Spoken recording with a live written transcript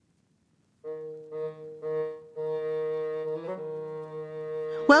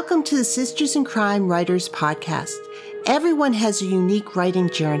Welcome to the Sisters in Crime Writers Podcast. Everyone has a unique writing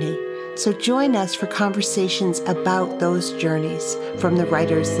journey, so join us for conversations about those journeys from the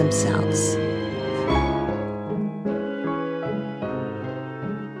writers themselves.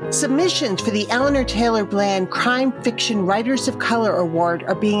 Submissions for the Eleanor Taylor Bland Crime Fiction Writers of Color Award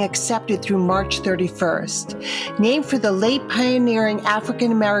are being accepted through March 31st. Named for the late pioneering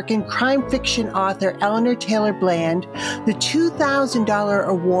African-American crime fiction author Eleanor Taylor Bland, the $2,000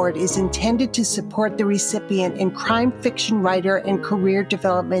 award is intended to support the recipient in crime fiction writer and career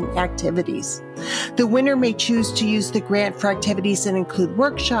development activities. The winner may choose to use the grant for activities that include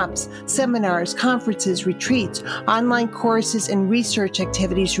workshops, seminars, conferences, retreats, online courses, and research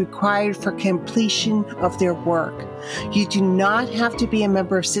activities required for completion of their work. You do not have to be a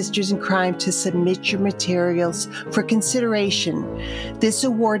member of Sisters in Crime to submit your materials for consideration. This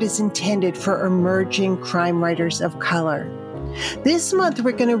award is intended for emerging crime writers of color. This month,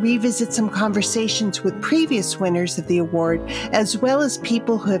 we're going to revisit some conversations with previous winners of the award, as well as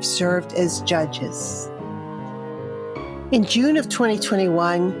people who have served as judges. In June of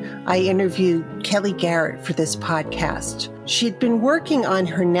 2021, I interviewed Kellye Garret for this podcast. She'd been working on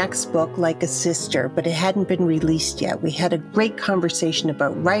her next book, Like a Sister, but it hadn't been released yet. We had a great conversation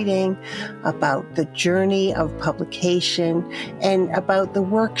about writing, about the journey of publication, and about the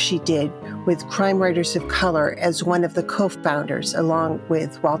work she did with Crime Writers of Color as one of the co-founders, along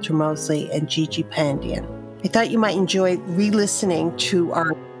with Walter Mosley and Gigi Pandian. I thought you might enjoy re-listening to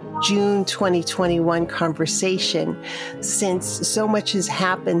our June 2021 conversation, since so much has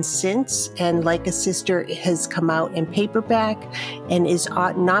happened since, and Like a Sister has come out in paperback and is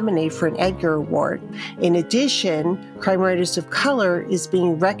nominated for an Edgar Award. In addition, Crime Writers of Color is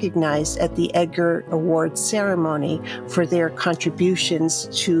being recognized at the Edgar Award ceremony for their contributions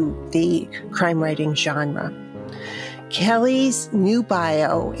to the crime writing genre. Kellye's new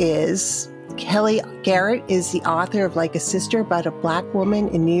bio is: Kellye Garret is the author of Like a Sister, about a Black woman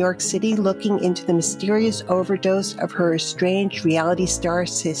in New York City looking into the mysterious overdose of her estranged reality star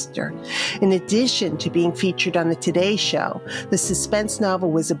sister. In addition to being featured on the Today Show, the suspense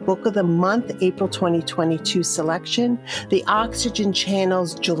novel was a Book of the Month April 2022 selection, the Oxygen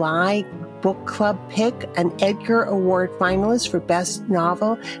Channel's July Book Club pick, an Edgar Award finalist for Best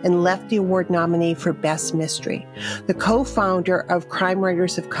Novel, and Lefty Award nominee for Best Mystery. The co-founder of Crime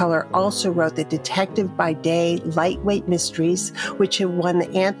Writers of Color also wrote the Detective by Day Lightweight Mysteries, which have won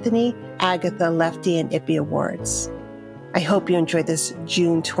the Anthony, Agatha, Lefty, and Ippy Awards. I hope you enjoyed this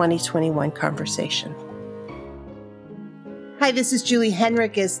June 2021 conversation. Hi, this is Julie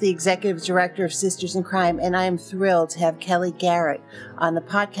Henriques, the Executive Director of Sisters in Crime, and I am thrilled to have Kellye Garret on the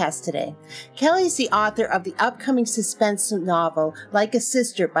podcast today. Kellye is the author of the upcoming suspense novel, Like a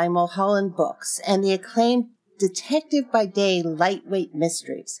Sister by Mulholland Books, and the acclaimed Detective by Day Lightweight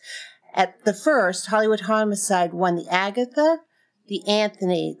Mysteries. At the first, Hollywood Homicide won the Agatha, the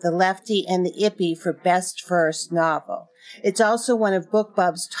Anthony, the Lefty, and the Ippy for Best First Novel. It's also one of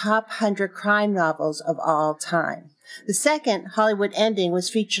BookBub's top 100 crime novels of all time. The second, Hollywood Ending, was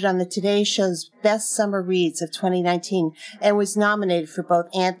featured on the Today Show's Best Summer Reads of 2019 and was nominated for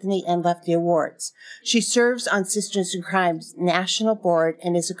both Anthony and Lefty Awards. She serves on Sisters in Crime's national board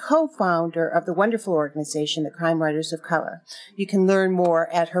and is a co-founder of the wonderful organization, the Crime Writers of Color. You can learn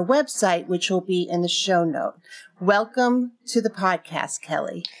more at her website, which will be in the show note. Welcome to the podcast,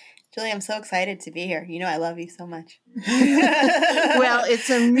 Kellye. Julie, I'm so excited to be here. You know I love you so much. Well, it's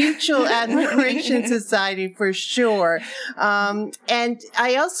a mutual admiration society for sure. And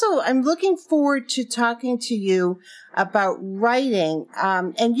I'm looking forward to talking to you about writing.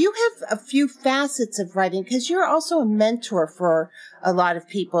 And you have a few facets of writing because you're also a mentor for a lot of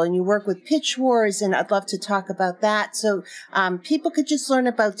people and you work with Pitch Wars, and I'd love to talk about that. So people could just learn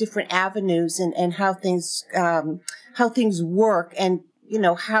about different avenues and how things work, and you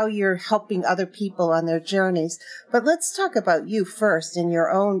know, how you're helping other people on their journeys. But let's talk about you first in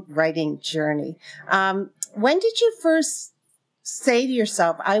your own writing journey. When did you first say to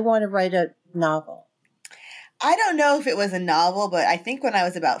yourself, I want to write a novel? I don't know if it was a novel, but I think when I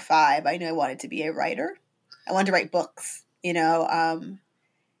was about 5, I knew I wanted to be a writer. I wanted to write books, you know.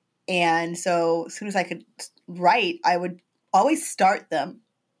 And so as soon as I could write, I would always start them.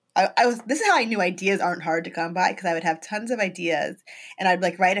 This is how I knew ideas aren't hard to come by, because I would have tons of ideas and I'd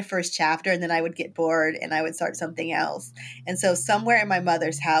like write a first chapter and then I would get bored and I would start something else. And so somewhere in my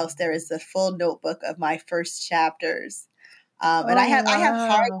mother's house, there is a full notebook of my first chapters. And I have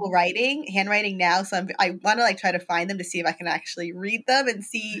horrible handwriting now. So I want to like try to find them to see if I can actually read them and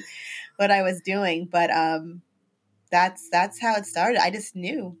see what I was doing. But that's how it started. I just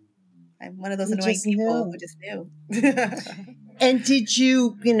knew. I'm one of those annoying people who just knew. And did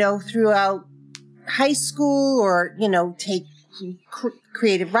you, throughout high school or, take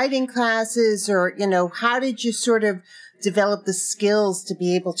creative writing classes or, how did you sort of develop the skills to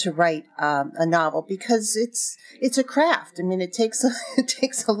be able to write a novel? Because it's a craft. I mean, it takes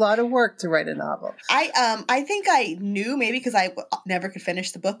a lot of work to write a novel. I think I knew, maybe because I never could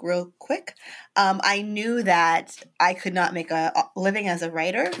finish the book real quick. I knew that I could not make a living as a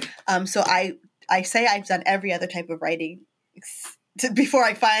writer. So I say I've done every other type of writing before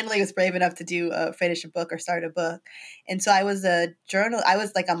I finally was brave enough to finish a book or start a book. And so I was a journal. I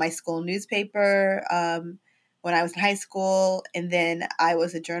was like on my school newspaper when I was in high school, and then I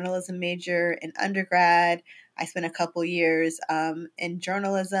was a journalism major in undergrad. I spent a couple years in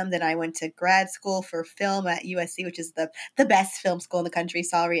journalism. Then I went to grad school for film at USC, which is the best film school in the country.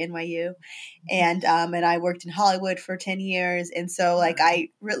 Sorry, NYU. And I worked in Hollywood for 10 years. And so like I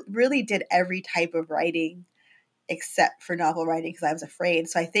really did every type of writing except for novel writing because I was afraid.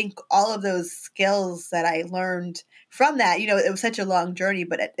 So I think all of those skills that I learned from that, it was such a long journey,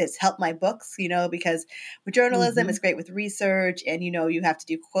 but it's helped my books, because with journalism, it's great with research and, you have to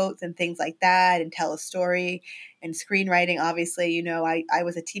do quotes and things like that and tell a story. And screenwriting, obviously, I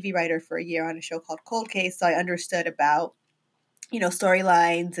was a TV writer for a year on a show called Cold Case. So I understood about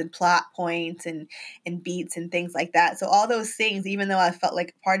storylines and plot points and beats and things like that. So all those things, even though I felt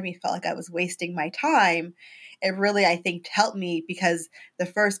like part of me felt like I was wasting my time, it really, I think, helped me because the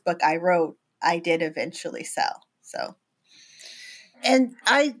first book I wrote, I did eventually sell. So. And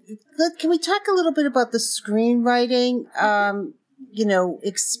can we talk a little bit about the screenwriting,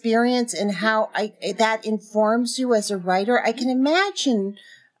 experience and how that informs you as a writer? I can imagine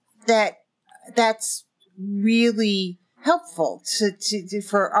that that's really helpful to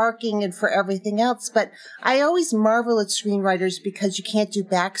for arcing and for everything else. But I always marvel at screenwriters because you can't do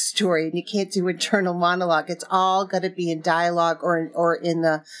backstory and you can't do internal monologue. It's all got to be in dialogue or in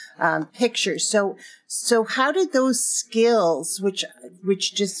the pictures. So how did those skills, which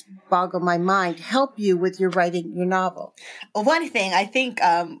just boggle my mind, help you with your writing your novel? Well, one thing I think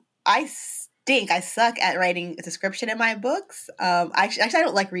I suck at writing a description in my books. Actually, I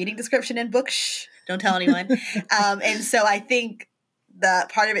don't like reading description in books. Shh, don't tell anyone. And so I think the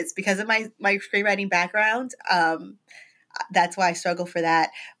part of it's because of my screenwriting background. That's why I struggle for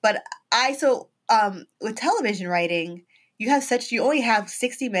that. But with television writing, you only have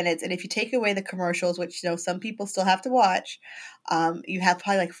 60 minutes. And if you take away the commercials, which, some people still have to watch, you have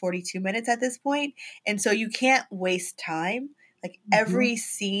probably like 42 minutes at this point. And so you can't waste time. Like every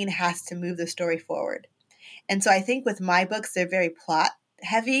scene has to move the story forward. And so I think with my books, they're very plot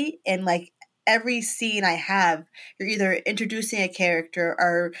heavy. And like every scene I have, you're either introducing a character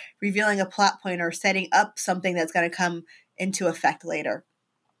or revealing a plot point or setting up something that's going to come into effect later.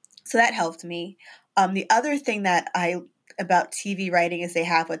 So that helped me. The other thing about TV writing is they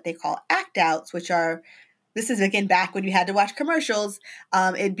have what they call act outs, which are, this is again back when you had to watch commercials.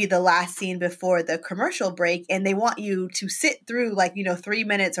 It'd be the last scene before the commercial break, and they want you to sit through 3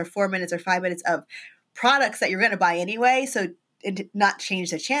 minutes or 4 minutes or 5 minutes of products that you're going to buy anyway, so and not change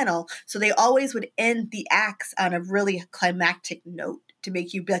the channel. So they always would end the acts on a really climactic note to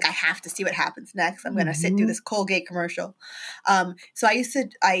make you be like, I have to see what happens next. I'm going to sit through this Colgate commercial. So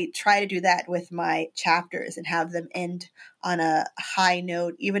I try to do that with my chapters and have them end on a high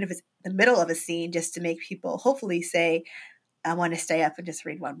note, even if it's the middle of a scene, just to make people hopefully say, I want to stay up and just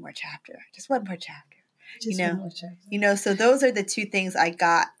read one more chapter, just one more chapter. So those are the two things I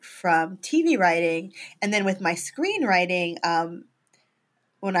got from TV writing. And then with my screenwriting,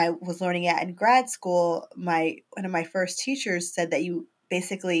 when I was learning it in grad school, one of my first teachers said that you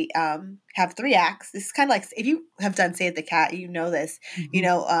basically have 3 acts. This is kind of like, if you have done Save the Cat, you know this.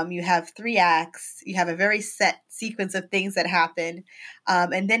 You have 3 acts. You have a very set sequence of things that happen.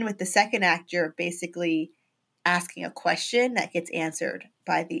 And then with the second act, you're basically asking a question that gets answered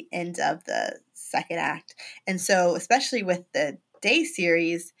by the end of the second act. And so especially with the day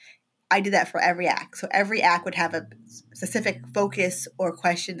series, I did that for every act. So every act would have a specific focus or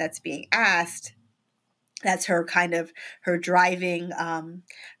question that's being asked. That's her driving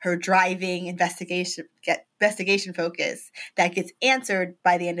investigation focus that gets answered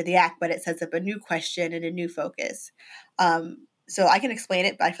by the end of the act, but it sets up a new question and a new focus. So I can explain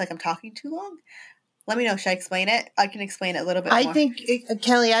it, but I feel like I'm talking too long. Let me know. Should I explain it? I can explain it a little bit more. I think,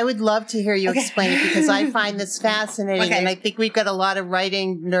 Kellye, I would love to hear you explain it because I find this fascinating. And I think we've got a lot of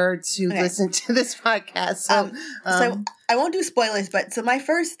writing nerds who listen to this podcast. So I won't do spoilers, but so my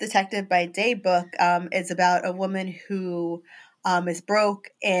first Detective by Day book is about a woman who is broke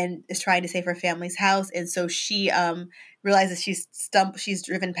and is trying to save her family's house. And so she realizes she's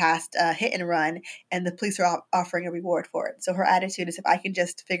driven past a hit and run, and the police are offering a reward for it. So her attitude is, if I can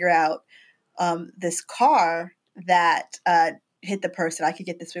just figure out this car that hit the person, I could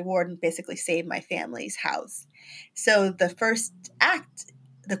get this reward and basically save my family's house. So the first act,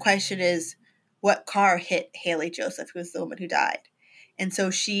 the question is, what car hit Haley Joseph, who was the woman who died? And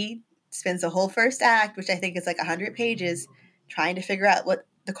so she spends the whole first act, which I think is like 100 pages, trying to figure out what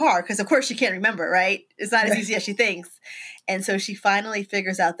the car, because of course she can't remember, right? It's not as easy as she thinks. And so she finally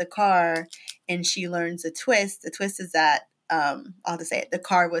figures out the car, and she learns a twist. The twist is that, I'll just say it, the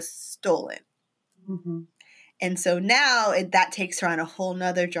car was stolen. Mm-hmm. And so now that takes her on a whole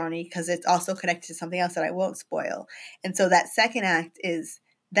nother journey, because it's also connected to something else that I won't spoil. And so that second act is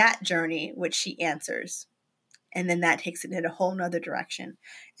that journey, which she answers. And then that takes it in a whole nother direction.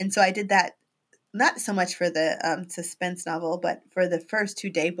 And so I did that not so much for the suspense novel, but for the first 2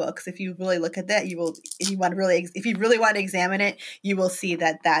 day books. If you really look at that, you will, if you really want to examine it, you will see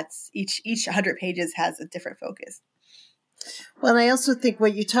that that's each 100 pages has a different focus. Well, I also think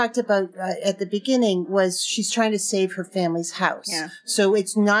what you talked about at the beginning was she's trying to save her family's house. Yeah. So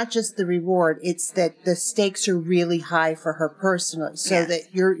it's not just the reward; it's that the stakes are really high for her personally. So that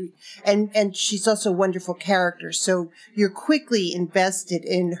and she's also a wonderful character. So you're quickly invested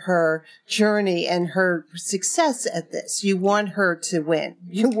in her journey and her success at this. You want her to win.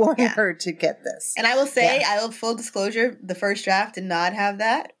 You want her to get this. And I will say, I will full disclosure, the first draft did not have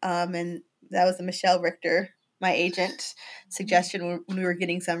that, and that was the Michelle Richter, my agent, suggestion when we were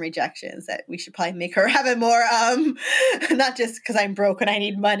getting some rejections, that we should probably make her have it more, not just because I'm broke and I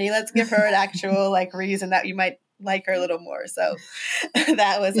need money. Let's give her an actual reason that you might like her a little more. So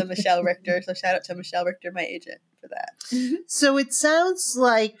that was a Michelle Richter. So shout out to Michelle Richter, my agent, for that. So it sounds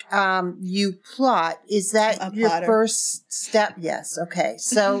like you plot. Is that your first step? Yes. Okay.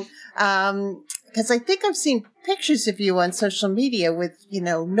 So because I think I've seen pictures of you on social media with,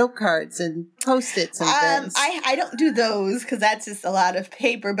 note cards and Post-its and things. I don't do those because that's just a lot of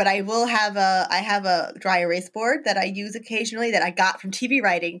paper, but I will have I have a dry erase board that I use occasionally that I got from TV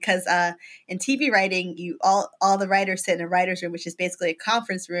writing, because in TV writing, all the writers sit in a writer's room, which is basically a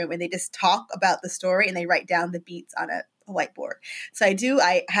conference room, and they just talk about the story and they write down the beats on a whiteboard. So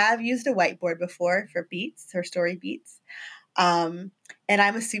I have used a whiteboard before for beats, or story beats. And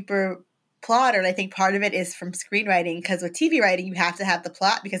I'm a super plotter, and I think part of it is from screenwriting, because with TV writing you have to have the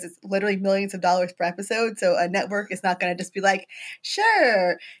plot because it's literally millions of dollars per episode, so a network is not going to just be like,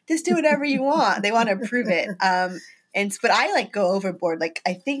 sure, just do whatever you want. They want to approve it. But I go overboard.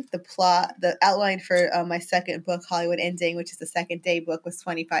 I think the outline for my second book, Hollywood Ending, which is the second day book, was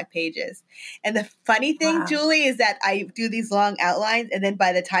 25 pages. And the funny thing, Julie, is that I do these long outlines, and then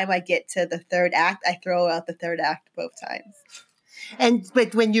by the time I get to the third act, I throw out the third act both times.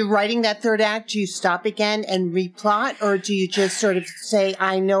 But when you're writing that third act, do you stop again and replot, or do you just sort of say,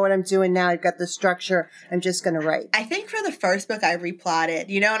 I know what I'm doing now, I've got the structure, I'm just going to write? I think for the first book I replotted,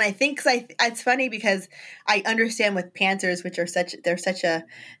 and I think it's funny because I understand with Panthers, which are such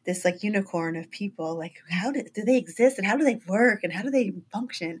this unicorn of people, how do they exist, and how do they work, and how do they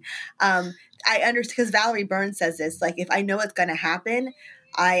function? I understand, because Valerie Burns says this, if I know what's going to happen,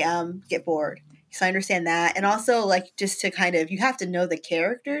 I get bored. So I understand that. And also, just to you have to know the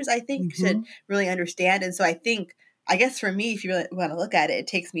characters, I think, to really understand. And so I guess for me, if you really want to look at it, it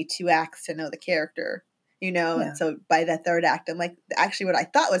takes me 2 acts to know the character, And so by the third act, I'm actually what I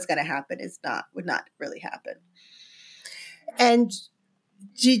thought was going to happen would not really happen. And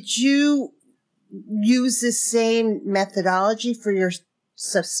did you use the same methodology for your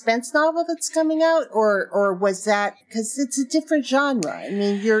suspense novel that's coming out, or was that, because it's a different genre? I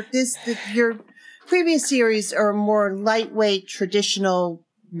mean, your previous series are more lightweight, traditional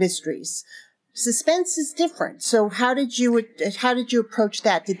mysteries. Suspense is different. So how did you approach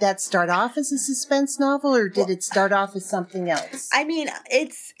that? Did that start off as a suspense novel, or did it start off as something else? I mean,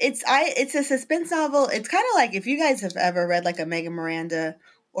 it's a suspense novel. It's kind of like if you guys have ever read a Megan Miranda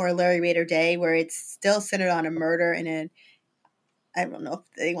or a Larry Rader Day, where it's still centered on a murder and I don't know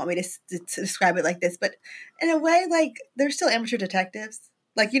if they want me to describe it like this, but in a way, they're still amateur detectives.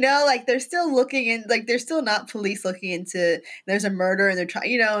 They're still looking in, they're still not police looking into, there's a murder and they're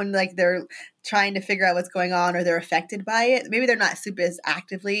trying, and they're trying to figure out what's going on, or they're affected by it. Maybe they're not super as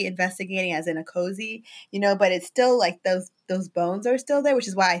actively investigating as in a cozy, but it's still those bones are still there, which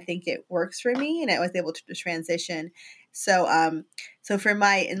is why I think it works for me and I was able to transition. So, so in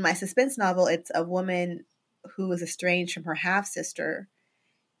my suspense novel, it's a woman who was estranged from her half sister.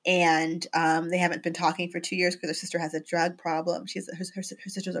 And they haven't been talking for 2 years because her sister has a drug problem. Her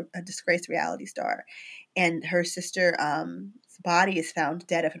sister's a disgraced reality star, and her sister's body is found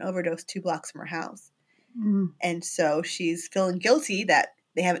dead of an overdose 2 blocks from her house. And so she's feeling guilty that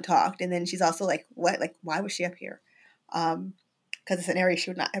they haven't talked. And then she's also like, what? Like, why was she up here? Because it's an area she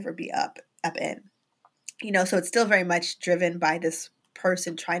would not ever be up in. You know, so it's still very much driven by this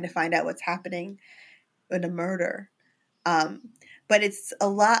person trying to find out what's happening in a murder. But it's a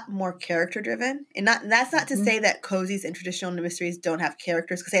lot more character driven. And that's not to say that cozies and traditional mysteries don't have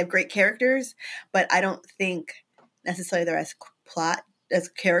characters, because they have great characters, but I don't think necessarily they're as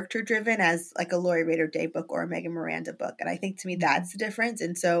character driven as like a Lori Raider Day book or a Megan Miranda book. And I think to me that's the difference.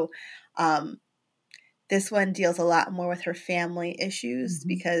 And so this one deals a lot more with her family issues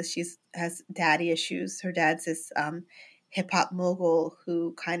because she has daddy issues. Her dad's this hip hop mogul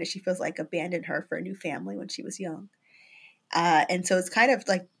who she feels like abandoned her for a new family when she was young. And so it's kind of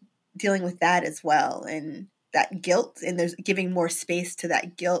like dealing with that as well, and that guilt, and there's giving more space to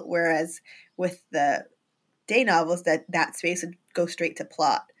that guilt. Whereas with the Day novels, that space would go straight to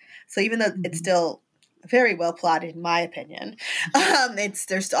plot. So even though it's still very well plotted, in my opinion,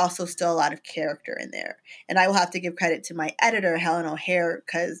 there's also still a lot of character in there. And I will have to give credit to my editor, Helen O'Hare,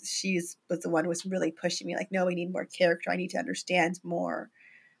 because she was the one who was really pushing me, like, no, we need more character. I need to understand more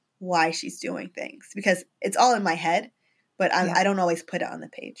why she's doing things, because it's all in my head, but I don't always put it on the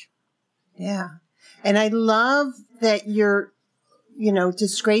page. Yeah. And I love that your,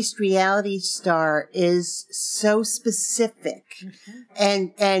 disgraced reality star is so specific.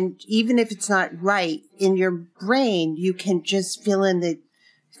 And even if it's not right, in your brain, you can just fill in a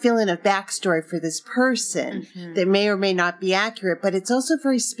backstory for this person that may or may not be accurate, but it's also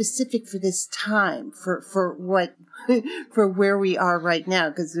very specific for this time, for where we are right now,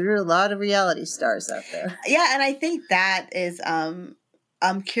 because there are a lot of reality stars out there. Yeah, and I think that is,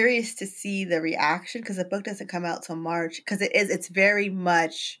 I'm curious to see the reaction, because the book doesn't come out till March, because it's very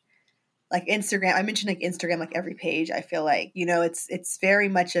much like Instagram. I mentioned like Instagram, like every page, I feel like, it's very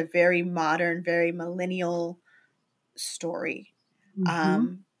much a very modern, very millennial story.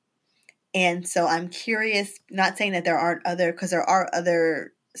 And so I'm curious, not saying that there aren't because there are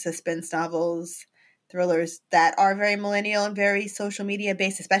other suspense novels, thrillers that are very millennial and very social media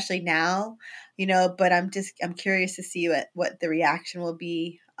based, especially now, but I'm curious to see what the reaction will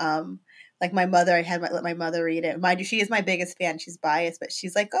be. Like my mother, let my mother read it. Mind you, she is my biggest fan. She's biased, but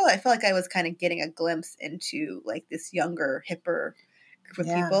she's like, oh, I felt like I was kind of getting a glimpse into like this younger, hipper group of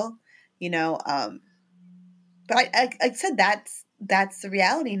people, but I said that's the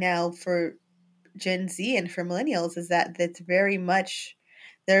reality now for Gen Z and for millennials, is that that's very much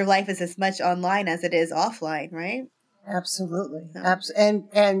their life is as much online as it is offline, right? Absolutely.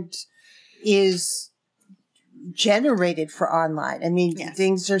 And is generated for online. I mean,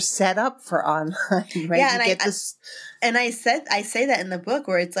 things are set up for online, right? Yeah, and I say that in the book,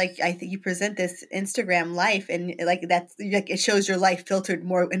 where it's like, I think you present this Instagram life, and like that's like it shows your life filtered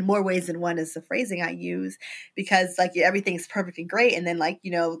in more ways than one, is the phrasing I use, because like everything's perfect and great, and then like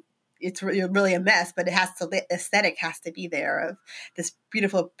it's really a mess, but the aesthetic has to be there of this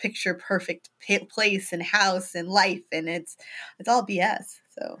beautiful picture perfect place and house and life, and it's all BS.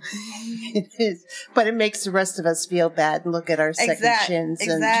 So it is, but it makes the rest of us feel bad and look at our second chins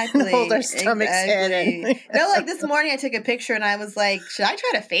and hold our stomachs in. Like this morning I took a picture and I was like, should I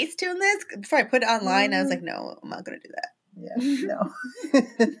try to Facetune this before I put it online? I was like, no, I'm not going to do that. No.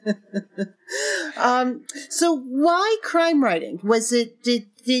 So why crime writing?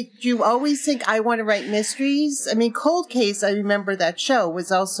 Did you always think, I want to write mysteries? I mean, Cold Case, I remember that show,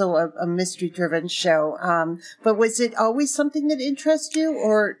 was also a mystery-driven show. But was it always something that interests you,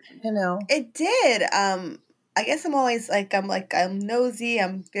 or, It did. I guess I'm always I'm nosy.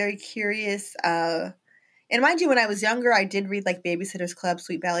 I'm very curious. And mind you, when I was younger, I did read like Babysitter's Club,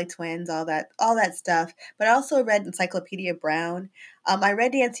 Sweet Valley Twins, all that stuff. But I also read Encyclopedia Brown. I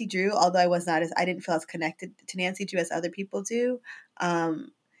read Nancy Drew, although I didn't feel as connected to Nancy Drew as other people do.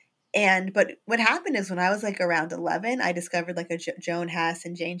 But what happened is when I was like around 11, I discovered like a Joan Hass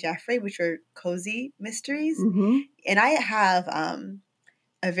and Jane Jeffrey, which were cozy mysteries. And I have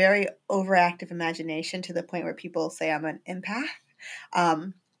a very overactive imagination, to the point where people say I'm an empath.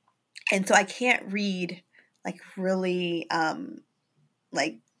 And so I can't read like really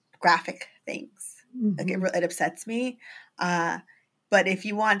like graphic things. Like it upsets me. But if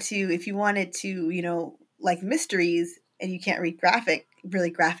you wanted to, like mysteries, and you can't read really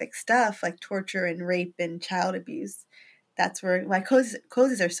graphic stuff like torture and rape and child abuse, that's where my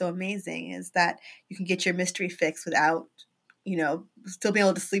cozies are so amazing, is that you can get your mystery fix without, still being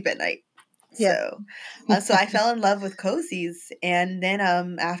able to sleep at night. Yeah. So I fell in love with cozies. And then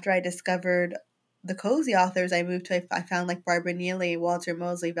after I discovered the cozy authors I moved to, I found like Barbara Neely, Walter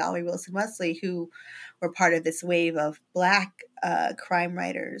Mosley, Valerie Wilson Wesley, who were part of this wave of Black crime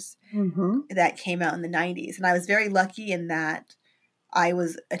writers that came out in the 90s. And I was very lucky in that I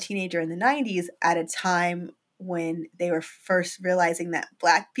was a teenager in the 90s at a time when they were first realizing that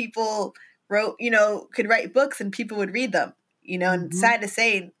Black people could write books and people would read them, and sad to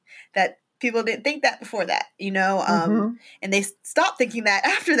say that people didn't think that before that, and they stopped thinking that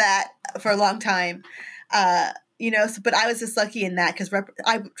after that for a long time, but I was just lucky in that because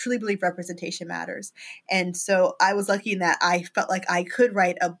I truly believe representation matters. And so I was lucky in that I felt like I could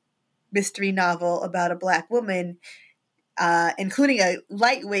write a mystery novel about a Black woman, including a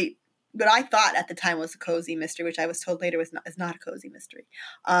lightweight, but I thought at the time was a cozy mystery, which I was told later is not a cozy mystery,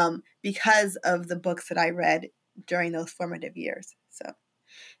 because of the books that I read during those formative years. So,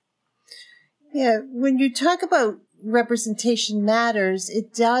 yeah, when you talk about representation matters,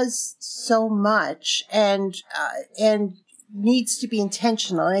 it does so much and needs to be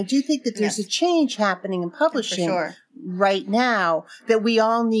intentional. And I do think that there's a change happening in publishing right now that we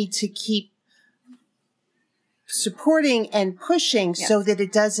all need to keep supporting and pushing so that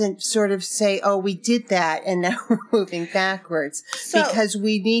it doesn't sort of say, oh, we did that and now we're moving backwards. Because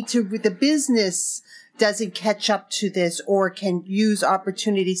we need to, the business doesn't catch up to this or can use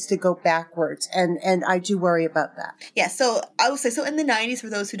opportunities to go backwards. And I do worry about that. Yeah. So I will say, so in the 90s, for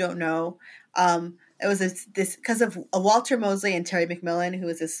those who don't know, it was this because of Walter Mosley and Terry McMillan, who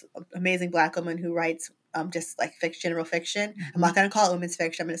is this amazing Black woman who writes just like general fiction. I'm not going to call it women's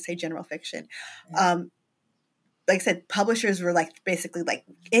fiction. I'm going to say general fiction. Like I said, publishers were like basically like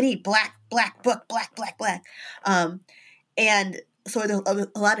any black book, black. And so there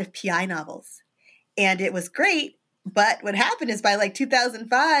were a lot of PI novels. And it was great. But what happened is by like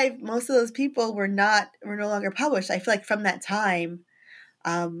 2005, most of those people were no longer published. I feel like from that time,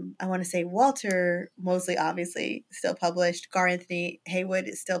 I want to say Walter Mosley obviously still published. Gar Anthony Haywood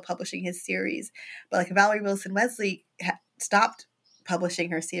is still publishing his series. But like Valerie Wilson Wesley stopped publishing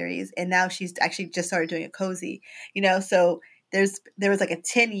her series, and now she's actually just started doing a cozy, so there was like a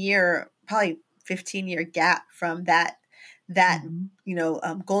 10-year, probably 15-year gap from that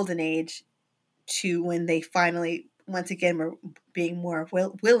golden age to when they finally once again were being more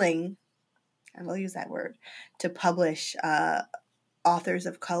willing, and we'll use that word, to publish authors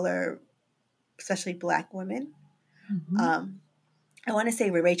of color, especially Black women. I want to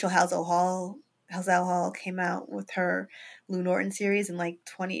say Rachel Halsell Hall came out with her Lou Norton series in like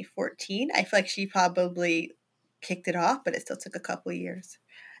 2014. I feel like she probably kicked it off, but it still took a couple of years.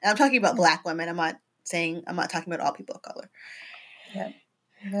 And I'm talking about Black women. I'm not talking about all people of color. Yeah.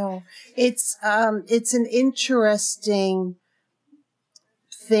 No. It's an interesting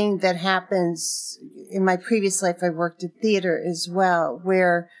thing that happens. In my previous life, I worked at theater as well,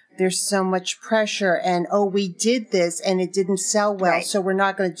 where there's so much pressure and, oh, we did this and it didn't sell well, so we're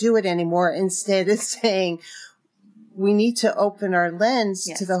not going to do it anymore. Instead of saying we need to open our lens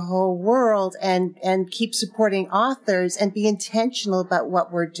to the whole world and keep supporting authors and be intentional about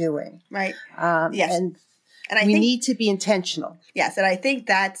what we're doing. Right. Yes. And we need to be intentional. Yes. And I think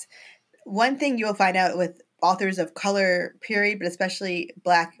that's one thing you'll find out with authors of color, period, but especially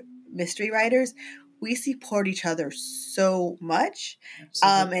Black mystery writers. We support each other so much.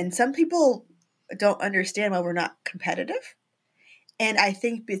 And some people don't understand why we're not competitive. And I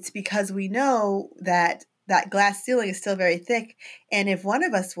think it's because we know that glass ceiling is still very thick. And if one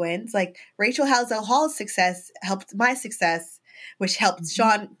of us wins, like Rachel Halsell Hall's success helped my success, which helped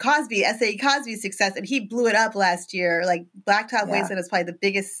Sean Cosby, S.A. Cosby's success. And he blew it up last year. Like Blacktop Wasteland is probably the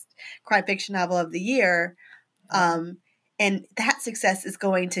biggest crime fiction novel of the year. And that success is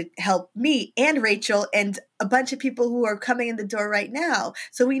going to help me and Rachel and a bunch of people who are coming in the door right now.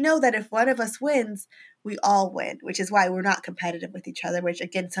 So we know that if one of us wins, we all win, which is why we're not competitive with each other, which,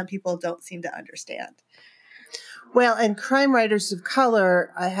 again, some people don't seem to understand. Well, and Crime Writers of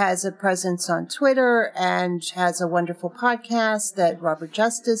Color has a presence on Twitter and has a wonderful podcast that Robert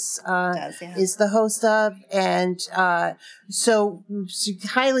Justice is the host of. And so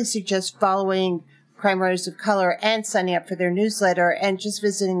highly suggest following Crime Writers of Color and signing up for their newsletter and just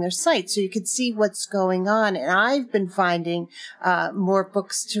visiting their site so you can see what's going on. And I've been finding more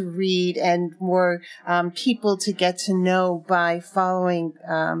books to read and more people to get to know by following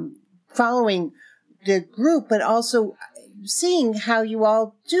the group, but also seeing how you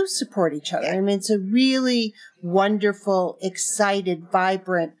all do support each other. I mean, it's a really wonderful, excited,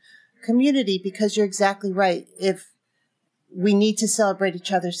 vibrant community because you're exactly right. If we need to celebrate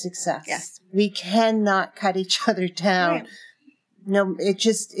each other's success. Yes. We cannot cut each other down. Right. No,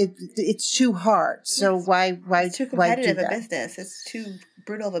 it's too hard. So why it's too competitive do a that? business. It's too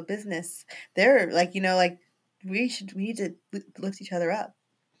brutal of a business. They're like, like we need to lift each other up.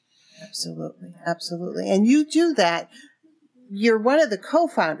 Absolutely. Absolutely. And you do that. You're one of the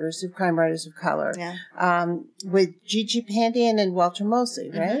co-founders of Crime Writers of Color, with Gigi Pandian and Walter Mosley,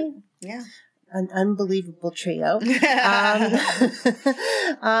 right? Mm-hmm. Yeah. An unbelievable trio.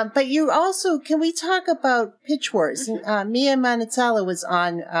 But you also, can we talk about Pitch Wars? Mia Manizala was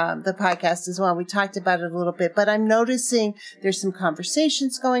on the podcast as well. We talked about it a little bit, but I'm noticing there's some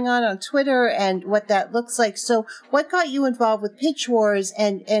conversations going on Twitter and what that looks like. So what got you involved with Pitch Wars,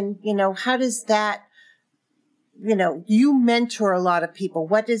 and how does that, you mentor a lot of people.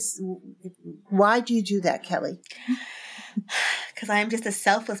 Why do you do that, Kellye? Because I'm just a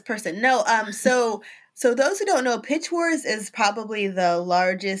selfless person. No, so those who don't know, Pitch Wars is probably the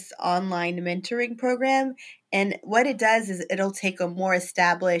largest online mentoring program. And what it does is it'll take a more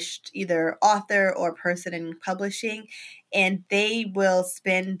established either author or person in publishing, and they will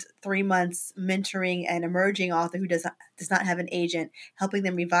spend 3 months mentoring an emerging author who does not have an agent, helping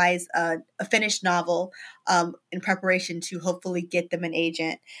them revise a finished novel in preparation to hopefully get them an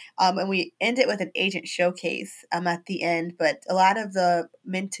agent. And we end it with an agent showcase at the end. But a lot of the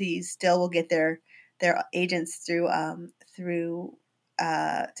mentees still will get their agents through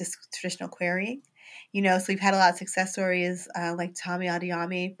just traditional querying. So we've had a lot of success stories like Tommy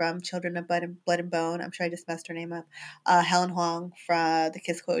Adiyami from Children of Blood and Bone. I'm sure I just messed her name up. Helen Huang from The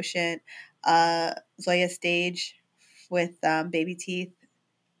Kiss Quotient. Zoya Stage with Baby Teeth.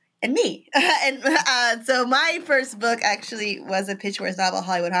 And me. And so my first book actually was a Pitch Wars novel,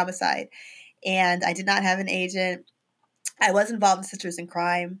 Hollywood Homicide. And I did not have an agent. I was involved in Sisters in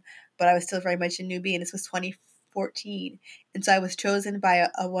Crime, but I was still very much a newbie. And this was 2014. And so I was chosen by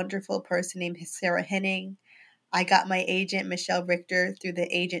a wonderful person named Sarah Henning. I got my agent, Michelle Richter, through the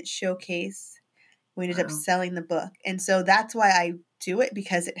agent showcase. We ended up selling the book. And so that's why I do it,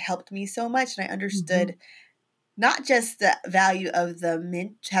 because it helped me so much. And I understood not just the value of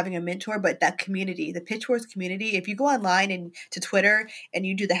having a mentor, but that community, the Pitch Wars community. If you go online and to Twitter and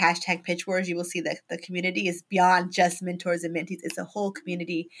you do the hashtag Pitch Wars, you will see that the community is beyond just mentors and mentees. It's a whole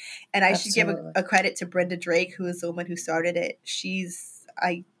community. And I should give a credit to Brenda Drake, who is the woman who started it. She is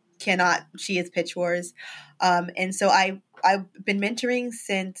Pitch Wars. And so I've been mentoring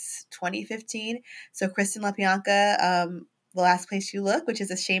since 2015. So Kristen LaBianca, The Last Place You Look, which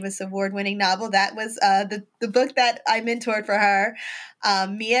is a Seamus Award-winning novel. That was the book that I mentored for her.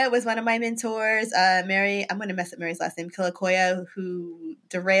 Mia was one of my mentors. Mary, I'm going to mess up Mary's last name, Kilakoya, who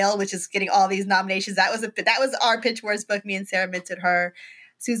Derail, which is getting all these nominations. That was our Pitch Wars book. Me and Sarah mentored her.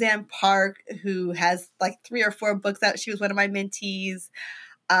 Suzanne Park, who has like 3 or 4 books out. She was one of my mentees.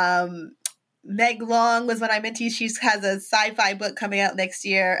 Meg Long was one of my mentees. She has a sci-fi book coming out next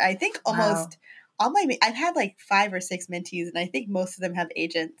year. I think almost... I've had like 5 or 6 mentees, and I think most of them have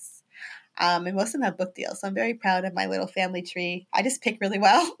agents, and most of them have book deals. So I'm very proud of my little family tree. I just pick really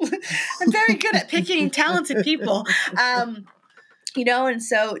well. I'm very good at picking talented people, and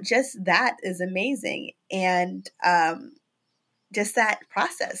so just that is amazing, and just that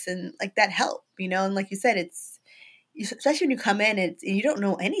process and like that help, and like you said, it's especially when you come in and you don't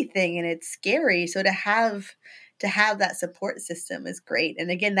know anything, and it's scary. So to have that support system is great,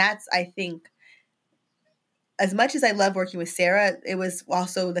 and again, that's I think. As much as I love working with Sarah, it was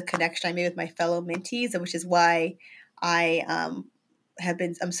also the connection I made with my fellow mentees, which is why I'm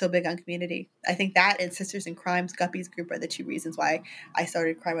so big on community. I think that and Sisters in Crime's Guppy's group are the 2 reasons why I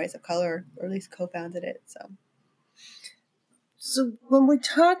started Crime Writers of Color, or at least co-founded it. So when we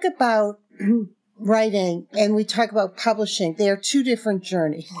talk about writing and we talk about publishing, they are 2 different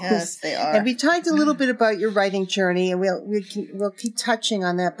journeys. Yes, they are. And we talked a little bit about your writing journey, and we'll keep touching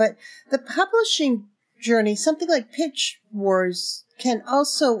on that. But the publishing journey, something like Pitch Wars, can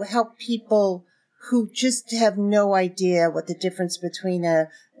also help people who just have no idea what the difference between an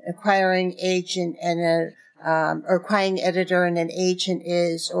acquiring agent and or acquiring editor and an agent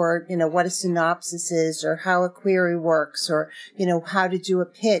is, or what a synopsis is, or how a query works, or how to do a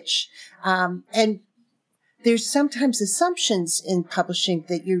pitch. And there's sometimes assumptions in publishing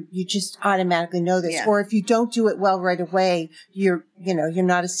that you just automatically know this, or if you don't do it well right away, you're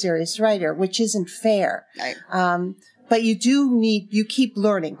not a serious writer, which isn't fair. Right. But you keep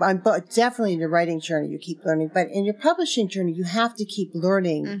learning. Definitely in your writing journey, you keep learning. But in your publishing journey, you have to keep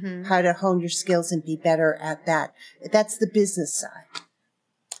learning how to hone your skills and be better at that. That's the business side.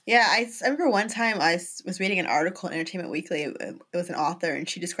 Yeah, I remember one time I was reading an article in Entertainment Weekly. It was an author, and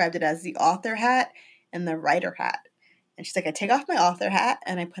she described it as the author hat and the writer hat. And she's like, I take off my author hat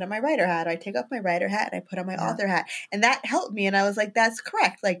and I put on my writer hat. Or I take off my writer hat and I put on my author hat. And that helped me. And I was like, that's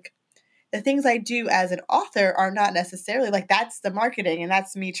correct. Like, the things I do as an author are not necessarily like, that's the marketing, and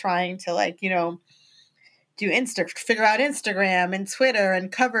that's me trying to like, figure out Instagram and Twitter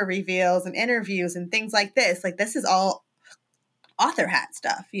and cover reveals and interviews and things like this. Like, this is all author hat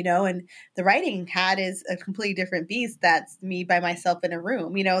stuff, and the writing hat is a completely different beast. That's me by myself in a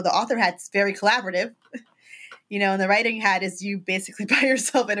room. The author hat's very collaborative, and the writing hat is you basically by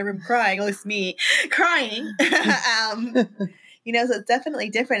yourself in a room crying, at least me crying. So it's definitely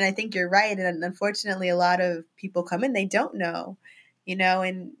different. I think you're right. And unfortunately, a lot of people come in, they don't know,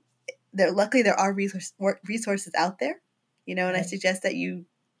 and luckily there are resources out there, and I suggest that you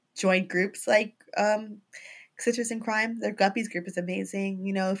join groups like Citrus and Crime. Their Guppies group is amazing.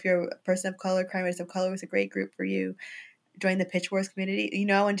 If you're a person of color, Crime Writers of Color is a great group for you. Join the Pitch Wars community,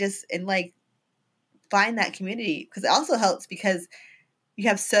 and find that community, because it also helps because you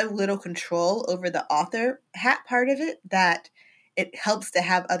have so little control over the author hat part of it that it helps to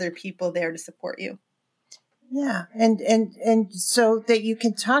have other people there to support you. Yeah. And so that you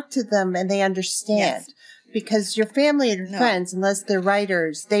can talk to them and they understand. Yes. Because your family and friends, unless they're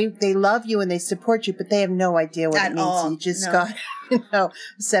writers, they love you and they support you, but they have no idea what it means. All. You just got, a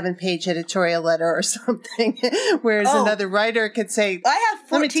 7-page editorial letter or something. Whereas another writer could say, I have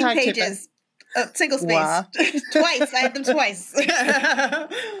 14 pages. Single space. Wow. Twice. I had them twice.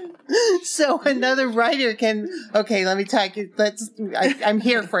 So another writer can, let me talk. I'm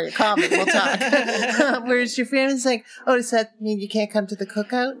here for you. Call me. We'll talk. Whereas your family's like, does that mean you can't come to the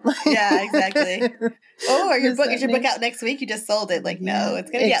cookout? Yeah, exactly. Or is your book out next week? You just sold it. Like, no, it's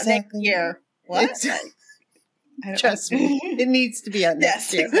going to be out next year. What? Trust me. It needs to be out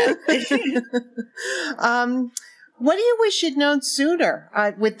next year. Exactly. What do you wish you'd known sooner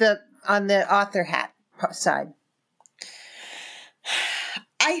on the author hat side?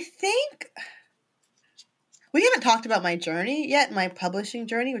 I think we haven't talked about my journey yet, my publishing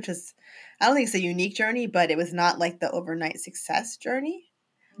journey, which is, I don't think it's a unique journey, but it was not like the overnight success journey.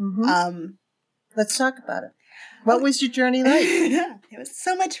 Mm-hmm. Let's talk about it. What was your journey like? Yeah, it was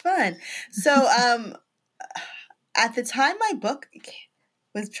so much fun. So at the time my book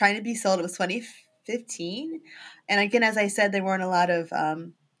was trying to be sold, it was 2015. And again, as I said, there weren't a lot of,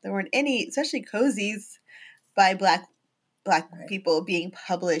 there weren't any, especially cozies by Black people being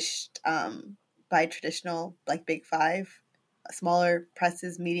published by traditional, like Big Five, smaller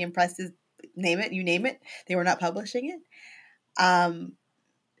presses, medium presses, you name it. They were not publishing it.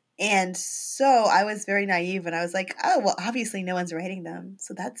 And so I was very naive and I was like, oh, well, obviously no one's writing them.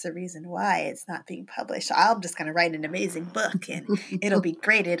 So that's the reason why it's not being published. So I'm just going to write an amazing book and it'll be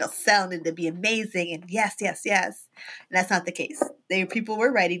great. It'll sell and it'll be amazing. And yes. And that's not the case. People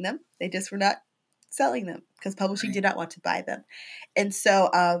were writing them. They just were not selling them because publishing did not want to buy them. And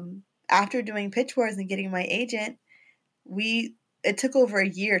so after doing Pitch Wars and getting my agent, it took over a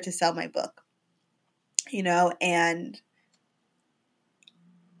year to sell my book, and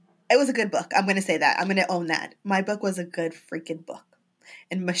it was a good book. I'm going to say that. I'm going to own that. My book was a good freaking book.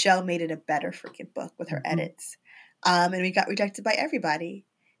 And Michelle made it a better freaking book with her edits. And we got rejected by everybody.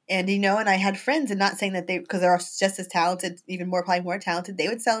 And, and I had friends, and not saying that because they're just as talented, probably more talented, they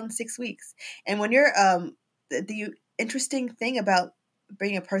would sell in 6 weeks. And when you're, the interesting thing about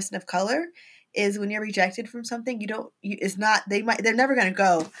being a person of color is when you're rejected from something, they're never going to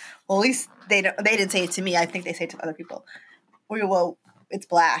go, well, at least they didn't say it to me. I think they say it to other people. Well, it's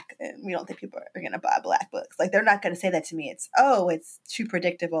Black, and we don't think people are going to buy Black books. Like, they're not going to say that to me. It's too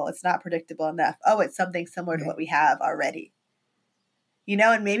predictable. It's not predictable enough. Oh, it's something similar to what we have already.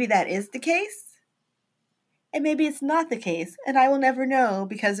 And maybe that is the case, and maybe it's not the case, and I will never know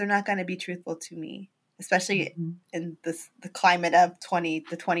because they're not going to be truthful to me, especially in the climate of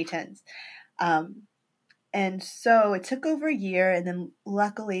the 2010s. And so it took over a year, and then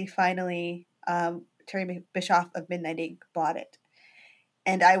luckily, finally, Terry Bischoff of Midnight Ink bought it.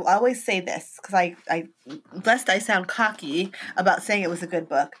 And I always say this because lest I sound cocky about saying it was a good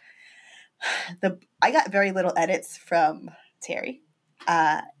book. I got very little edits from Terry.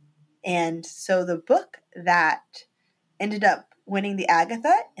 And so the book that ended up winning the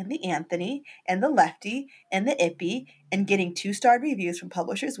Agatha and the Anthony and the Lefty and the Ippy and getting 2-star reviews from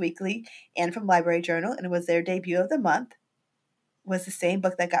Publishers Weekly and from Library Journal, and it was their debut of the month, was the same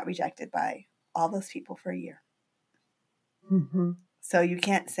book that got rejected by all those people for a year. Mm-hmm. So you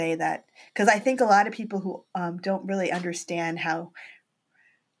can't say that, because I think a lot of people who don't really understand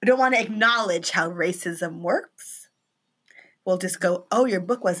don't want to acknowledge how racism works will just go,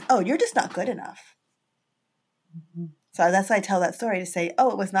 you're just not good enough. Mm-hmm. So that's why I tell that story, to say,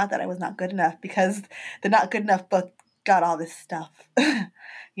 it was not that I was not good enough, because the not good enough book got all this stuff,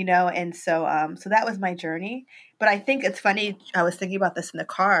 and so that was my journey. But I think it's funny, I was thinking about this in the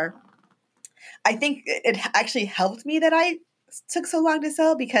car, I think it actually helped me that I took so long to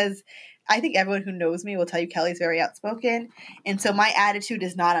sell, because I think everyone who knows me will tell you Kellye's very outspoken. And so my attitude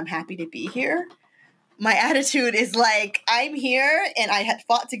is not, I'm happy to be here. My attitude is like, I'm here and I had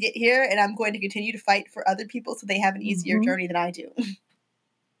fought to get here, and I'm going to continue to fight for other people so they have an easier journey than I do.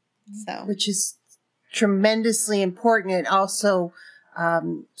 So, which is tremendously important, and also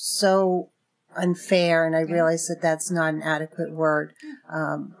so unfair. And I realize that that's not an adequate word.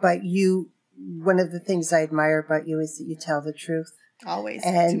 But one of the things I admire about you is that you tell the truth. Always.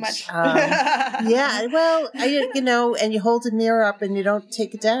 And, too much. Yeah, well, and you hold a mirror up and you don't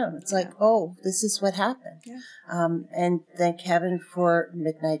take it down. It's like, oh, this is what happened. Yeah. And thank heaven for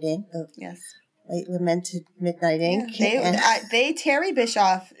Midnight Ink, the late lamented Midnight Ink. Yeah. Terry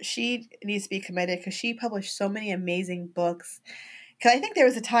Bischoff, she needs to be commended because she published so many amazing books. Because I think there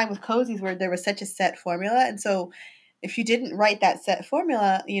was a time with cozies where there was such a set formula, and so if you didn't write that set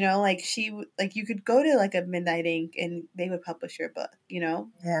formula, you could go to like a Midnight Ink and they would publish your book,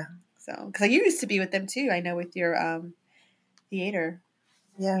 Yeah. So, because you used to be with them too, I know, with your theater.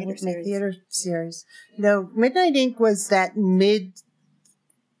 Yeah, with my theater series. No, Midnight Ink was that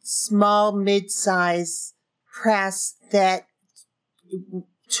small, mid-size press that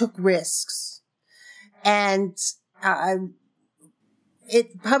took risks. And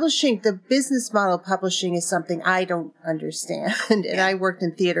the business model of publishing is something I don't understand. And I worked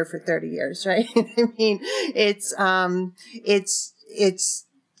in theater for 30 years, right? I mean, it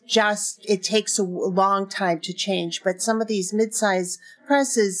takes a long time to change, but some of these mid-size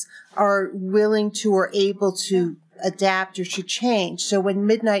presses are willing to or able to adapt or to change. So when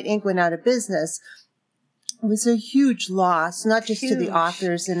Midnight Ink went out of business, it was a huge loss, not just to the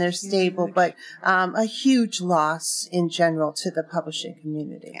authors and their stable, but a huge loss in general to the publishing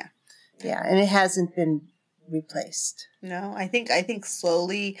community. Yeah. Yeah, and it hasn't been replaced. No, I think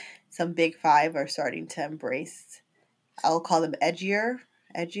slowly some big five are starting to embrace, I'll call them edgier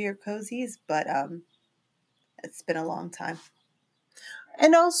cozies, but it's been a long time.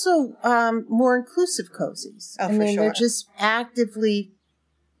 And also more inclusive cozies. Oh, for sure. They're just actively,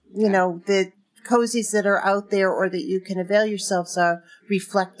 the cozies that are out there or that you can avail yourselves of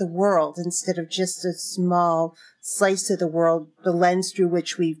reflect the world instead of just a small slice of the world, the lens through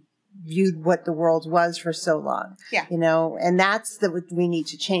which we viewed what the world was for so long. Yeah. And that's what we need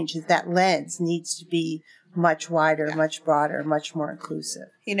to change, is that lens needs to be much wider, much broader, much more inclusive.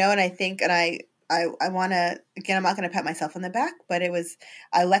 And I think, and I want to, again, I'm not going to pat myself on the back, but it was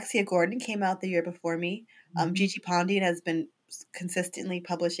Alexia Gordon came out the year before me. Gigi Pondian has been consistently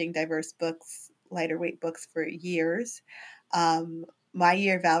publishing diverse books, lighter weight books for years. My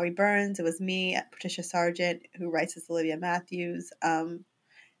year, Valerie Burns, it was me, Patricia Sargent, who writes as Olivia Matthews.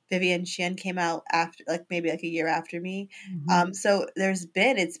 Vivian Chen came out after, maybe a year after me. So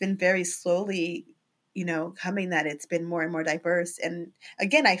it's been very slowly, coming that it's been more and more diverse. And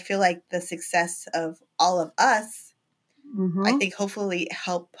again, I feel like the success of all of us, I think hopefully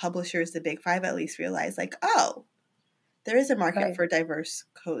help publishers, the big five, at least realize there is a market for diverse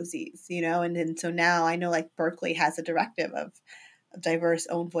cozies, and then so now I know Berkeley has a directive of diverse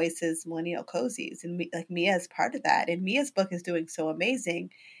own voices, millennial cozies, and Mia is part of that. And Mia's book is doing so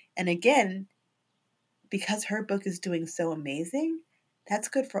amazing. And again, because her book is doing so amazing, that's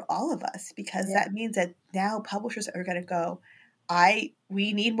good for all of us, because that means that now publishers are going to go,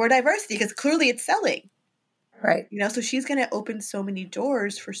 we need more diversity because clearly it's selling. Right. So she's going to open so many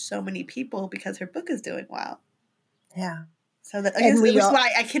doors for so many people because her book is doing well. Yeah. So that which is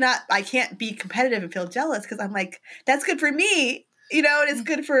why I can't be competitive and feel jealous, because I'm like, that's good for me, and it's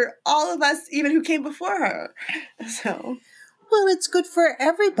good for all of us, even who came before her. So, well, it's good for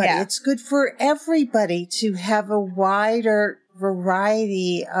everybody. Yeah. It's good for everybody to have a wider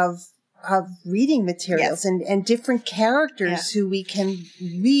variety of reading materials and different characters who we can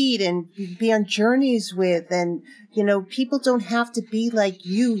read and be on journeys with. And, people don't have to be like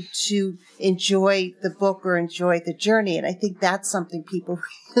you to enjoy the book or enjoy the journey. And I think that's something people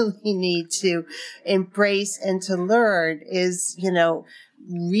really need to embrace and to learn is,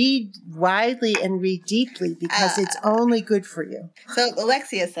 read widely and read deeply, because it's only good for you. So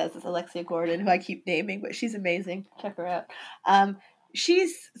Alexia says this, Alexia Gordon, who I keep naming, but she's amazing. Check her out.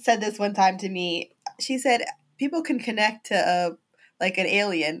 She's said this one time to me. She said, people can connect to an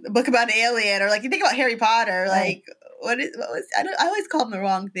alien, a book about an alien, or you think about Harry Potter, Right. I always call him the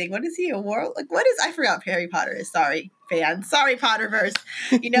wrong thing. What is he, a world? What is, I forgot what Harry Potter is. Sorry, fans. Sorry, Potterverse.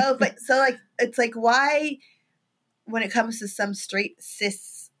 But so it's why, when it comes to some straight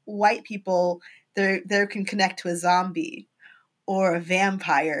cis white people, they can connect to a zombie, or a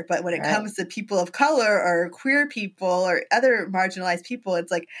vampire. But when it comes to people of color or queer people or other marginalized people,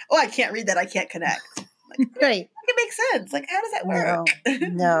 it's like, oh, I can't read that. I can't connect. Like, Right. it makes sense. Like, how does that work?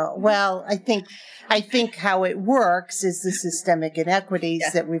 No. Well, I think how it works is the systemic inequities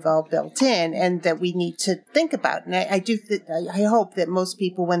that we've all built in and that we need to think about. And I hope that most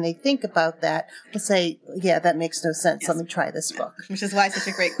people, when they think about that, will say, yeah, that makes no sense. Let me try this book. Which is why it's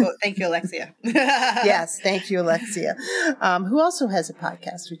such a great quote. Thank you, Alexia. Yes. Thank you, Alexia. Who also has a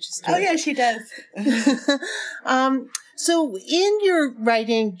podcast, which is terrific. Oh, yeah, she does. So in your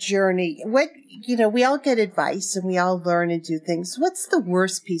writing journey, we all get advice and we all learn and do things. What's the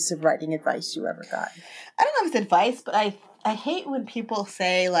worst piece of writing advice you ever got? I don't know if it's advice, but I hate when people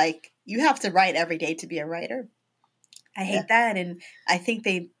say, like, you have to write every day to be a writer. I hate that. And I think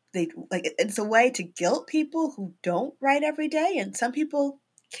they like, it's a way to guilt people who don't write every day. And some people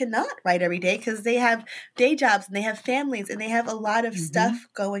cannot write every day because they have day jobs and they have families and they have a lot of stuff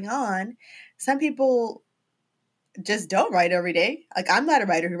going on. Some people just don't write every day. Like, I'm not a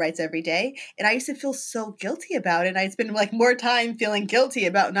writer who writes every day. And I used to feel so guilty about it. And I spend like more time feeling guilty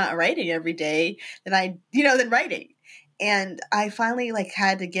about not writing every day than than writing. And I finally like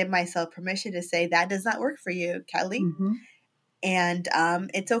had to give myself permission to say that does not work for you, Kellye. And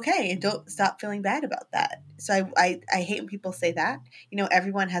it's okay. And don't stop feeling bad about that. So I hate when people say that.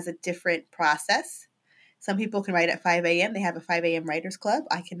 Everyone has a different process. Some people can write at 5 a.m. They have a 5 a.m. writers club.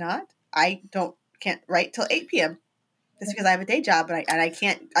 I cannot. I can't write till 8 p.m. just because I have a day job and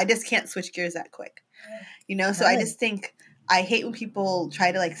I just can't switch gears that quick. So I just think I hate when people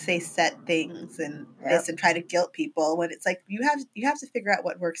try to like say set things and this and try to guilt people when it's like you have to figure out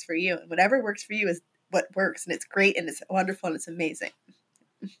what works for you, and whatever works for you is what works, and it's great and it's wonderful and it's amazing.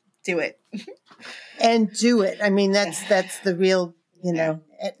 Do it. And do it. I mean, that's the real,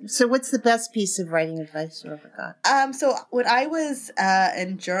 So what's the best piece of writing advice you ever got? So when I was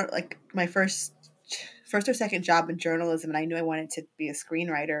in like my first or second job in journalism, and I knew I wanted to be a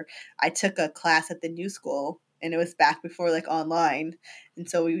screenwriter, I took a class at the New School, and it was back before like online, and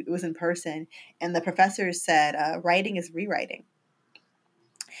so it was in person. And the professor said, "Writing is rewriting."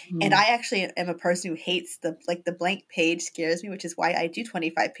 And I actually am a person who hates the blank page scares me, which is why I do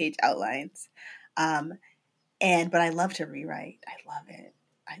 25-page outlines. But I love to rewrite. I love it.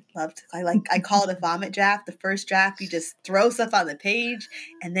 I call it a vomit draft. The first draft, you just throw stuff on the page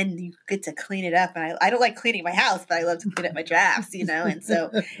and then you get to clean it up. And I don't like cleaning my house, but I love to clean up my drafts, and so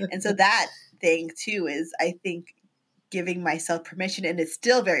that thing too is, I think, giving myself permission. And it's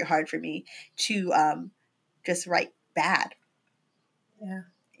still very hard for me to just write bad. Yeah.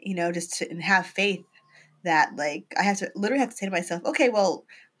 And have faith that like I have to say to myself, okay, well,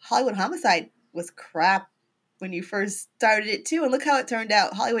 Hollywood Homicide was crap when you first started it too, and look how it turned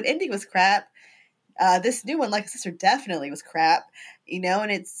out. Hollywood Ending was crap. This new one, Like a Sister, definitely was crap.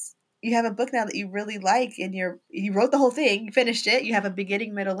 And it's, you have a book now that you really like, and you wrote the whole thing, you finished it, you have a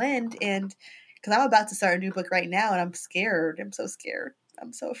beginning, middle, end, and because I'm about to start a new book right now, and I'm scared. I'm so scared.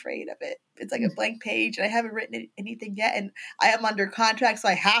 I'm so afraid of it. It's like a blank page, and I haven't written anything yet, and I am under contract, so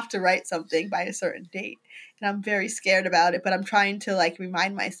I have to write something by a certain date, and I'm very scared about it. But I'm trying to like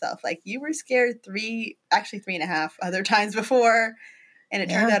remind myself, like, you were scared 3.5 other times before, and it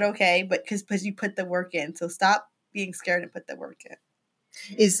turned out okay. But because you put the work in, so stop being scared and put the work in.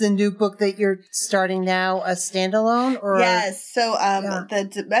 Is the new book that you're starting now a standalone? Or yes? So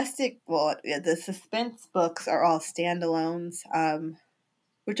the the suspense books are all standalones.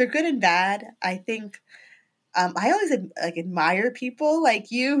 Which are good and bad. I think I always admire people like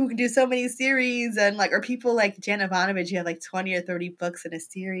you who can do so many series, and or people like Jan Ivanovich who have like 20 or 30 books in a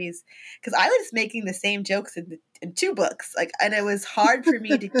series. Because I was making the same jokes in 2 books, and it was hard for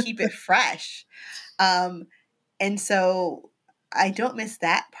me to keep it fresh. And so I don't miss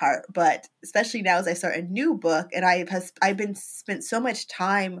that part, but especially now as I start a new book, and I've been spent so much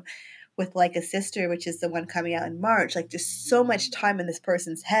time with Like a Sister, which is the one coming out in March, just so much time in this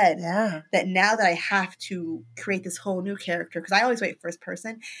person's head that now that I have to create this whole new character, because I always write first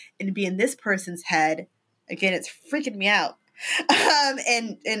person, and to be in this person's head, again, it's freaking me out.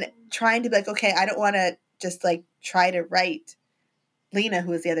 And trying to be like, okay, I don't want to just try to write Lena,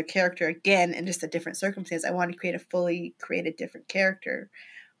 who is the other character, again, in just a different circumstance. I want to create a fully created different character,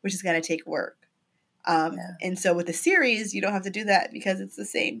 which is going to take work. And so with the series, you don't have to do that because it's the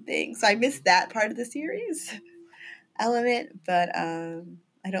same thing. So I miss that part of the series element, but I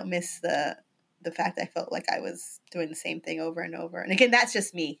don't miss the fact that I felt like I was doing the same thing over and over. And again, that's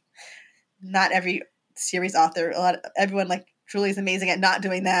just me. Not every series author, everyone truly is amazing at not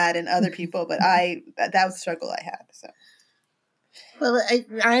doing that, and other people, but that was a struggle I had. So. Well,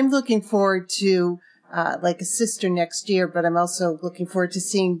 I'm looking forward to like a sister next year, but I'm also looking forward to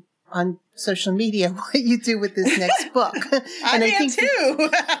seeing on social media what you do with this next book. I am too.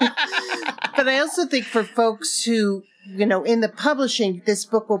 But I also think for folks who, in the publishing, this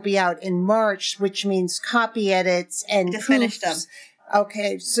book will be out in March, which means copy edits and just proofs. finished them.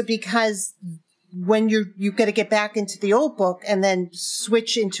 Okay, so because when you've got to get back into the old book and then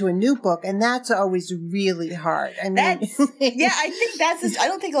switch into a new book, and that's always really hard. I mean, I think I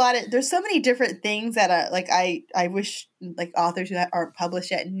don't think there's so many different things that I wish like authors who aren't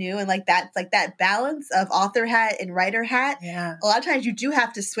published yet knew, and that balance of author hat and writer hat. Yeah. A lot of times you do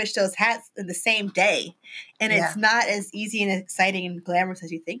have to switch those hats in the same day, and it's not as easy and exciting and glamorous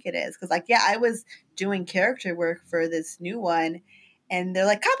as you think it is. Because I was doing character work for this new one. And they're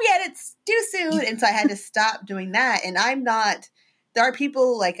like, copy edits due soon. And so I had to stop doing that. And there are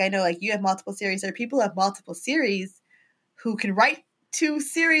people I know you have multiple series. There are people who have multiple series who can write two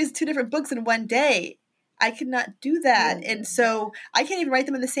different books in one day. I could not do that. Mm-hmm. And so I can't even write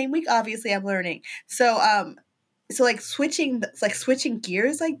them in the same week. Obviously I'm learning. So, switching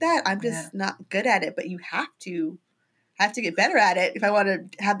gears like that, I'm just not good at it, but you have to get better at it if I want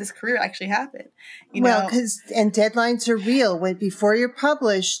to have this career actually happen. Because deadlines are real. Before you're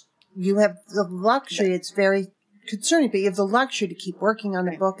published, you have the luxury. It's very concerning, but you have the luxury to keep working on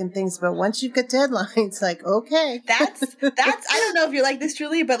the book and things. But once you've got deadlines, okay. That's. I don't know if you're like this,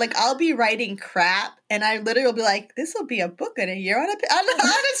 Julie, but I'll be writing crap, and I literally will be like, "This will be a book in a year on a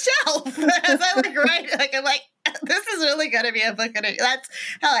shelf." As I write, I'm like, "This is really going to be a book in a year." That's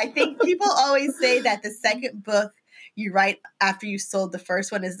how I think. People always say that the second book you write after you sold the first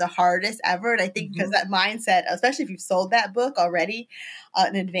one is the hardest ever. And I think because that mindset, especially if you've sold that book already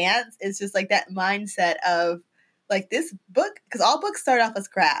in advance, it's just that mindset of this book, because all books start off as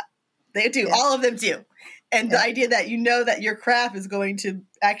crap. They do. Yeah. All of them do. And the idea that that your crap is going to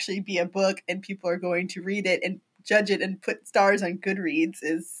actually be a book and people are going to read it and judge it and put stars on Goodreads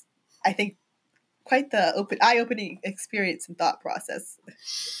is, I think, quite the eye-opening experience and thought process.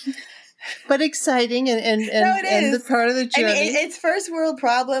 But exciting and the part of the journey. I mean, it's first world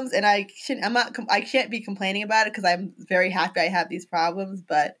problems, and I can't be complaining about it because I'm very happy I have these problems,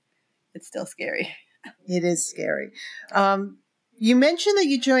 but it's still scary. It is scary. You mentioned that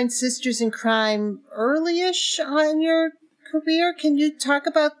you joined Sisters in Crime early-ish in your career. Can you talk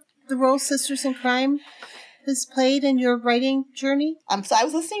about the role Sisters in Crime has played in your writing journey? So I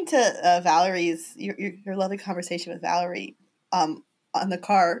was listening to Valerie's your lovely conversation with Valerie on the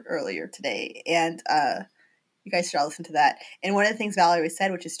car earlier today, and you guys should all listen to that. And one of the things Valerie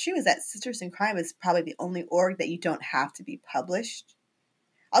said, which is true, is that Sisters in Crime is probably the only org that you don't have to be published.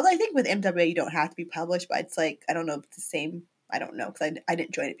 Although I think with MWA you don't have to be published, but it's I don't know if it's the same. I don't know because I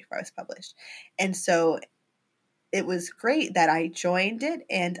didn't join it before I was published. And so it was great that I joined it,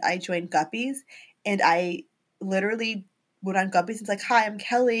 and I joined Guppies, and I literally went on Guppies and it's hi, I'm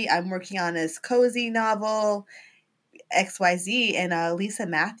Kellye. I'm working on this cozy novel, XYZ, and Lisa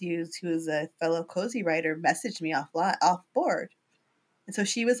Matthews, who is a fellow cozy writer, messaged me off board. And so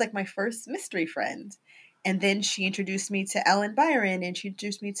she was my first mystery friend. And then she introduced me to Ellen Byron, and she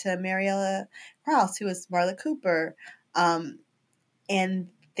introduced me to Mariella Krause, who was Marla Cooper. And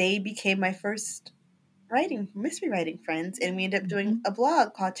they became my first mystery writing friends. And we ended up doing a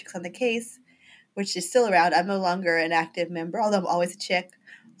blog called Chicks on the Case, which is still around. I'm no longer an active member, although I'm always a chick.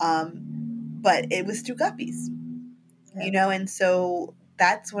 But it was through Guppies. And so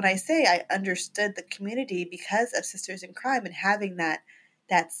that's when I say I understood the community because of Sisters in Crime, and having that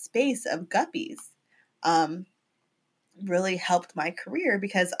space of Guppies really helped my career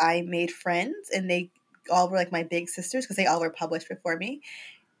because I made friends, and they all were my big sisters because they all were published before me,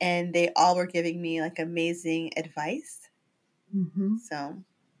 and they all were giving me amazing advice. Mm-hmm. So.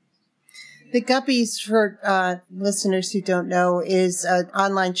 The Guppies, for listeners who don't know, is an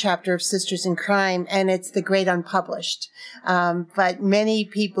online chapter of Sisters in Crime, and it's the great unpublished. But many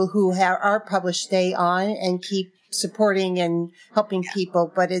people who are published stay on and keep supporting and helping people.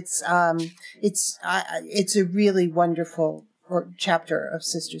 But it's a really wonderful chapter of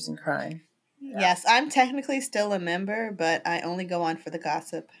Sisters in Crime. Yeah. Yes, I'm technically still a member, but I only go on for the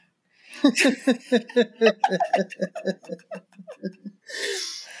gossip.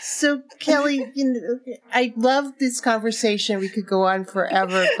 So, Kellye, I love this conversation. We could go on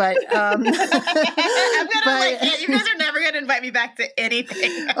forever, but I'm gonna you guys are never gonna invite me back to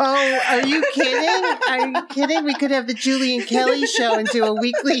anything. Oh, are you kidding? Are you kidding? We could have the Julie and Kellye show and do a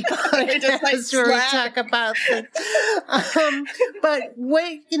weekly podcast where we talk about this. But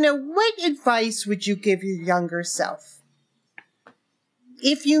what advice would you give your younger self?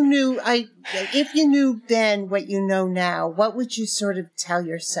 If you knew then what you know now, what would you sort of tell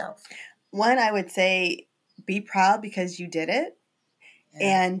yourself? one, I would say be proud because you did it.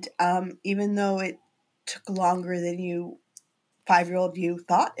 Yeah. And even though it took longer than 5-year-old you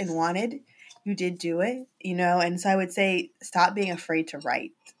thought and wanted, you did do it, And so I would say stop being afraid to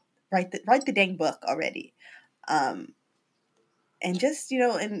write the dang book already. And just,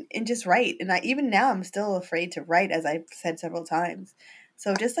 and just write. And even now I'm still afraid to write, as I've said several times.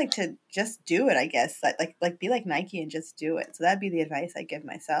 So just to just do it, I guess, like be like Nike and just do it. So that'd be the advice I give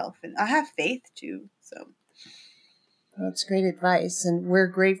myself. And I have faith too. So. That's great advice. And we're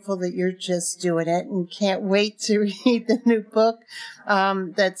grateful that you're just doing it and can't wait to read the new book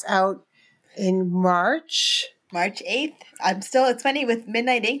that's out in March 8th. It's funny with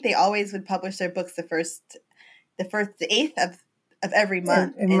Midnight Ink, they always would publish their books the 8th of every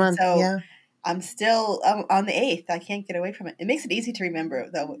month. So I'm still on the 8th. I can't get away from it. It makes it easy to remember,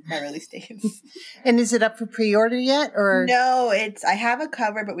 though, my release dates. And is it up for pre-order yet? Or no, I have a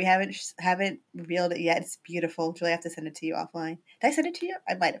cover, but we haven't revealed it yet. It's beautiful. Julie, I have to send it to you offline. Did I send it to you?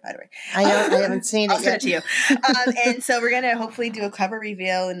 I might have, by the way. I haven't seen it I'll yet. send it to you. And so we're going to hopefully do a cover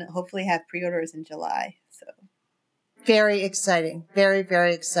reveal and hopefully have pre-orders in July. So. Very exciting. Very,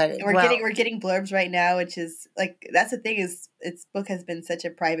 very exciting. And we're getting blurbs right now, which is that's the thing is its book has been such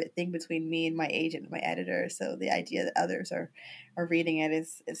a private thing between me and my agent and my editor. So the idea that others are reading it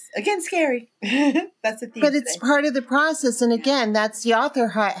is again scary. That's the theme. But it's part of the process. And again, that's the author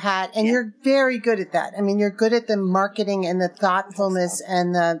hat. And you're very good at that. I mean, you're good at the marketing and the thoughtfulness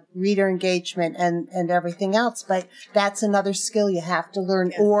and the reader engagement and everything else. But that's another skill you have to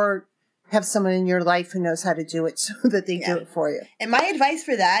learn or have someone in your life who knows how to do it so that they do it for you. And my advice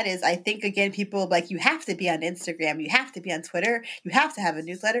for that is, I think, again, people you have to be on Instagram. You have to be on Twitter. You have to have a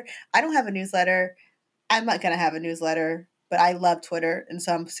newsletter. I don't have a newsletter. I'm not going to have a newsletter, but I love Twitter. And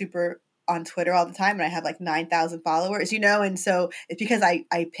so I'm super on Twitter all the time. And I have 9,000 followers, And so it's because I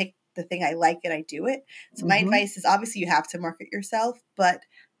pick the thing I like and I do it. So my advice is, obviously you have to market yourself, but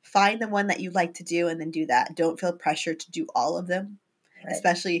find the one that you like to do and then do that. Don't feel pressure to do all of them. Right.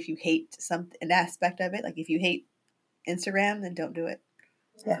 Especially if you hate an aspect of it. Like if you hate Instagram, then don't do it.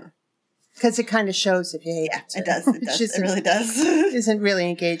 Yeah. Because it kind of shows if you hate it. It does. It does. It really does. Isn't really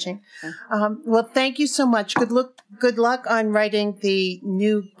engaging. Well, thank you so much. Good luck on writing the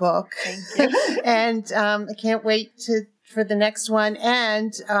new book. Thank you. And I can't wait for the next one.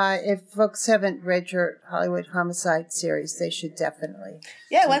 And if folks haven't read your Hollywood Homicide series, they should definitely.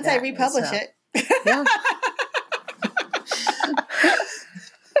 Yeah, once I republish it. Yeah.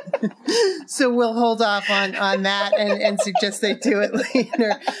 So we'll hold off on that and suggest they do it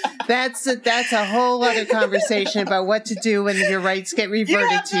later. That's a whole other conversation about what to do when your rights get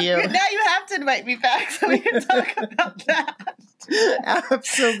reverted to you. Now you have to invite me back so we can talk about that.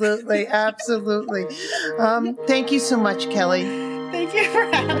 Absolutely. Absolutely. Thank you so much, Kellye. Thank you for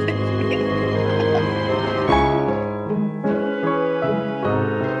having me.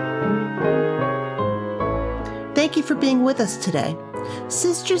 Thank you for being with us today.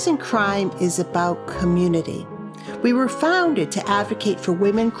 Sisters in Crime is about community. We were founded to advocate for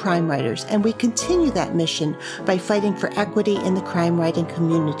women crime writers, and we continue that mission by fighting for equity in the crime writing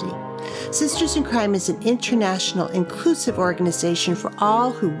community. Sisters in Crime is an international, inclusive organization for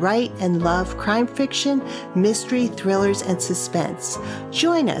all who write and love crime fiction, mystery, thrillers, and suspense.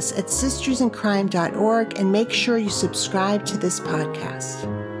 Join us at sistersincrime.org and make sure you subscribe to this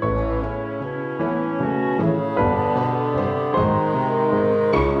podcast.